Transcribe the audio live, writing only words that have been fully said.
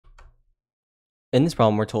In this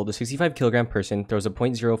problem, we're told a 65 kilogram person throws a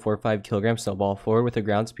 0.045 kilogram snowball forward with a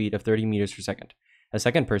ground speed of 30 meters per second. A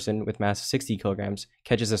second person with mass of 60 kilograms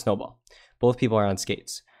catches a snowball. Both people are on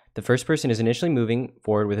skates. The first person is initially moving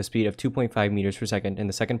forward with a speed of 2.5 meters per second, and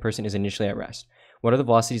the second person is initially at rest. What are the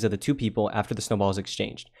velocities of the two people after the snowball is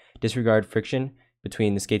exchanged? Disregard friction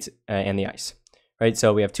between the skates and the ice. Right,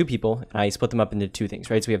 so we have two people, and I split them up into two things,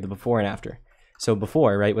 right? So we have the before and after. So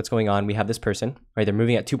before, right, what's going on? We have this person, right? They're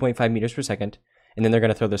moving at 2.5 meters per second, and then they're going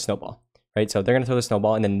to throw the snowball, right? So they're going to throw the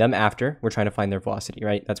snowball, and then them after, we're trying to find their velocity,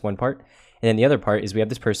 right? That's one part. And then the other part is we have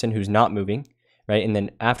this person who's not moving, right? And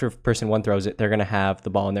then after person one throws it, they're going to have the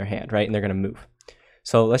ball in their hand, right? And they're going to move.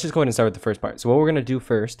 So let's just go ahead and start with the first part. So what we're going to do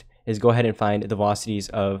first is go ahead and find the velocities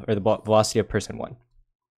of, or the velocity of person one.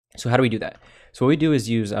 So how do we do that? So what we do is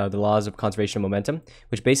use the laws of conservation of momentum,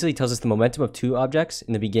 which basically tells us the momentum of two objects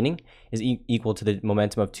in the beginning is equal to the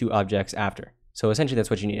momentum of two objects after. So essentially that's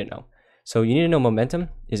what you need to know. So you need to know momentum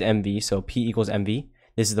is mv, so p equals mv.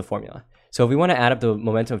 This is the formula. So if we want to add up the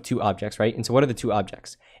momentum of two objects, right? And so what are the two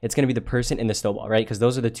objects? It's going to be the person and the snowball, right? Because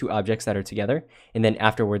those are the two objects that are together, and then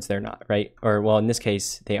afterwards they're not, right? Or well, in this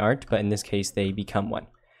case they aren't, but in this case they become one.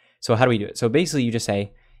 So how do we do it? So basically you just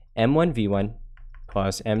say m1v1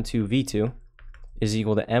 plus m2v2 is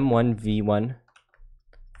equal to m1v1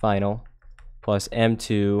 final plus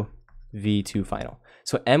m2v2 final.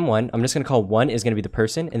 So m1, I'm just going to call 1 is going to be the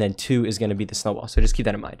person, and then 2 is going to be the snowball. So just keep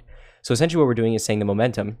that in mind. So essentially what we're doing is saying the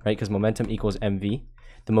momentum, right? Because momentum equals mv.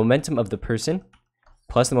 The momentum of the person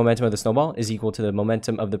plus the momentum of the snowball is equal to the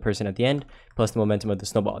momentum of the person at the end plus the momentum of the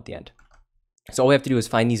snowball at the end. So all we have to do is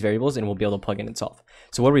find these variables, and we'll be able to plug in and solve.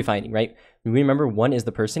 So what are we finding, right? We remember 1 is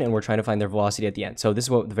the person, and we're trying to find their velocity at the end. So this is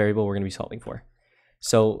what the variable we're going to be solving for.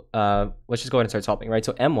 So let's just go ahead and start solving, right?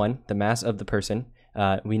 So m1, the mass of the person,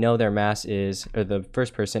 we know their mass is, or the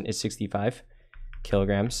first person is 65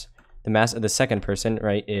 kilograms. The mass of the second person,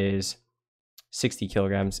 right, is 60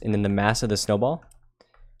 kilograms. And then the mass of the snowball,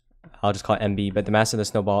 I'll just call it MB, but the mass of the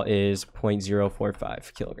snowball is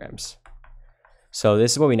 0.045 kilograms. So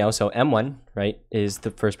this is what we know. So m1, right, is the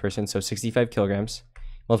first person, so 65 kilograms,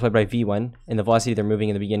 multiplied by v1, and the velocity they're moving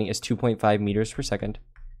in the beginning is 2.5 meters per second,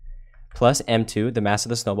 plus m2, the mass of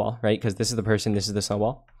the snowball, right, because this is the person, this is the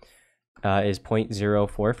snowball, is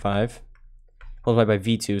 0.045, multiplied by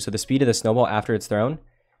v2. So the speed of the snowball after it's thrown,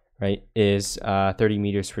 right, is 30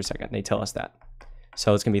 meters per second. They tell us that.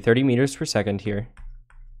 So it's going to be 30 meters per second here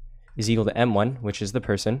is equal to m1, which is the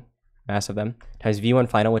person, mass of them, times v1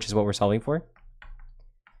 final, which is what we're solving for,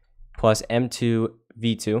 plus m2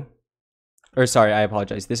 v2. Or sorry, I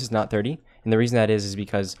apologize. This is not 30. And the reason that is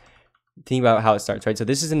because think about how it starts, right? So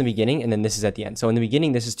this is in the beginning, and then this is at the end. So in the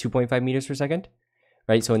beginning, this is 2.5 meters per second,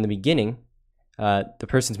 right? So in the beginning, the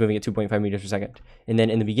person's moving at 2.5 meters per second. And then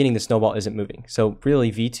in the beginning, the snowball isn't moving. So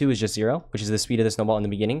really v2 is just 0, which is the speed of the snowball in the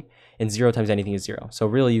beginning. And 0 times anything is 0. So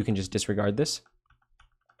really you can just disregard this.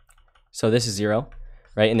 So this is 0,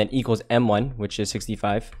 right? And then equals m1, which is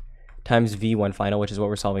 65, times v1 final, which is what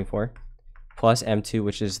we're solving for, plus m2,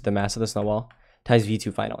 which is the mass of the snowball, times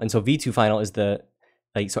v2 final. And so v2 final is the,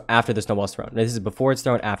 like, so after the snowball is thrown. Now, this is before it's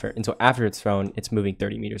thrown, after. And so after it's thrown, it's moving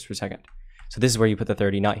 30 meters per second. So this is where you put the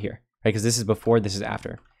 30, not here, right? Because this is before, this is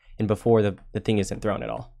after. And before the thing isn't thrown at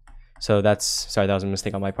all. So that's, sorry, that was a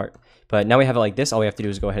mistake on my part. But now we have it like this. All we have to do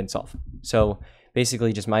is go ahead and solve. So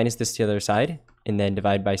basically just minus this to the other side and then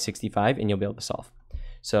divide by 65 and you'll be able to solve.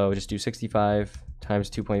 So just do 65 times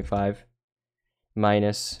 2.5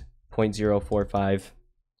 minus 0.045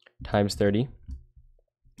 times 30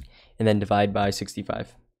 and then divide by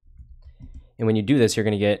 65. And when you do this, you're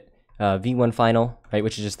going to get v1 final, right,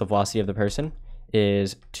 which is just the velocity of the person,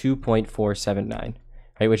 is 2.479,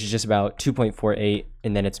 right, which is just about 2.48,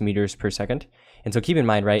 and then it's meters per second. And so keep in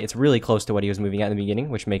mind, right, it's really close to what he was moving at in the beginning,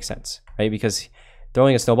 which makes sense, right, because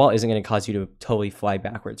throwing a snowball isn't going to cause you to totally fly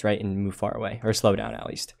backwards, right, and move far away, or slow down at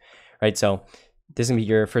least, right? So this is going to be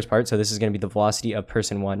your first part. So this is going to be the velocity of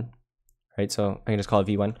person one, right? So I can just call it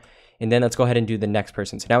v1. And then let's go ahead and do the next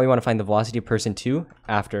person. So now we want to find the velocity of person 2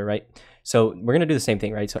 after, right? So we're going to do the same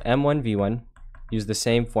thing, right? So m1 v1, use the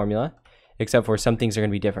same formula, except for some things are going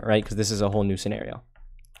to be different, right? Because this is a whole new scenario.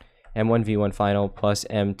 m1 v1 final plus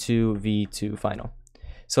m2 v2 final.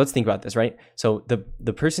 So let's think about this, right? So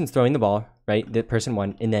the person's throwing the ball, right? The person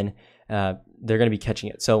 1, and then they're going to be catching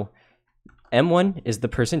it. So m1 is the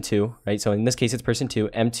person 2, right? So in this case, it's person 2.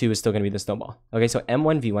 m2 is still going to be the snowball. Okay, so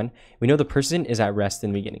m1 v1, we know the person is at rest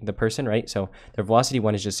in the beginning. The person, right? So their velocity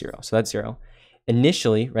 1 is just 0. So that's 0.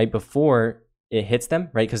 Initially, right, before it hits them,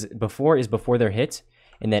 right? Because before is before they're hit,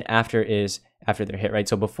 and then after is after they're hit, right?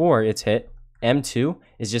 So before it's hit, m2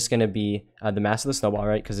 is just going to be the mass of the snowball,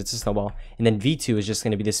 right? Because it's a snowball. And then v2 is just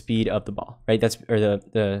going to be the speed of the ball, right? That's, or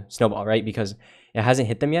the snowball, right? Because it hasn't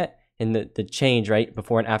hit them yet. And the change, right,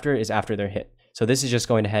 before and after is after they're hit. So this is just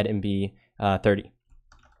going ahead and be 30.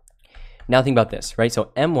 Now think about this, right?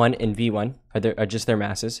 So m1 and v1 are just their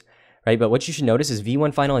masses, right? But what you should notice is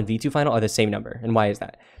v1 final and v2 final are the same number. And why is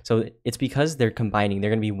that? So it's because they're combining. They're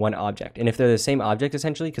going to be one object. And if they're the same object,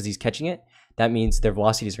 essentially, because he's catching it, that means their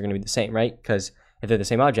velocities are going to be the same, right? Because if they're the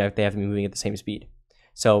same object, they have to be moving at the same speed.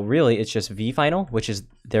 So really, it's just v final, which is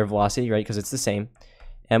their velocity, right? Because it's the same,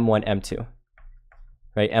 m1, m2,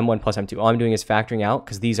 right? m1 plus m2. All I'm doing is factoring out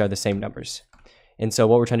because these are the same numbers. And so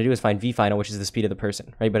what we're trying to do is find v final, which is the speed of the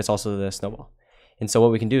person, right? But it's also the snowball. And so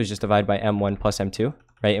what we can do is just divide by m1 plus m2,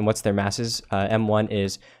 right? And what's their masses? M1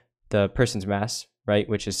 is the person's mass, right?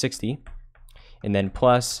 Which is 60. And then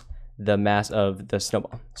plus the mass of the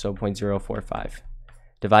snowball, so 0.045.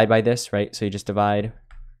 Divide by this, right? So you just divide.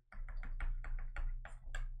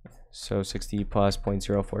 So 60 plus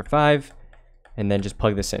 0.045. And then just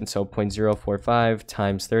plug this in. So 0.045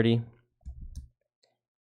 times 30.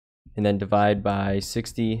 And then divide by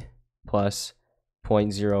 60 plus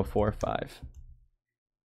 0.045.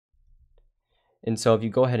 And so if you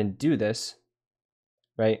go ahead and do this,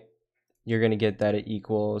 right, you're going to get that it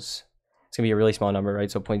equals, it's going to be a really small number, right?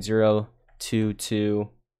 So 0.022,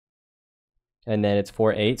 and then it's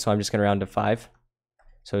 48. So I'm just going to round to 5.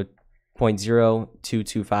 So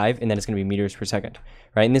 0.0225, and then it's going to be meters per second,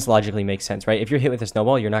 right? And this logically makes sense, right? If you're hit with a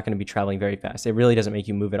snowball, you're not going to be traveling very fast. It really doesn't make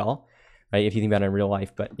you move at all, right? If you think about it in real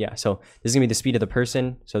life. But yeah, so this is going to be the speed of the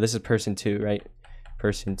person. So this is person 2, right?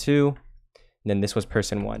 Person 2, and then this was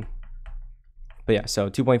person 1. But yeah, so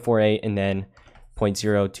 2.48 and then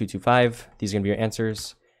 0.0225. These are going to be your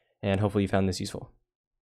answers. And hopefully you found this useful.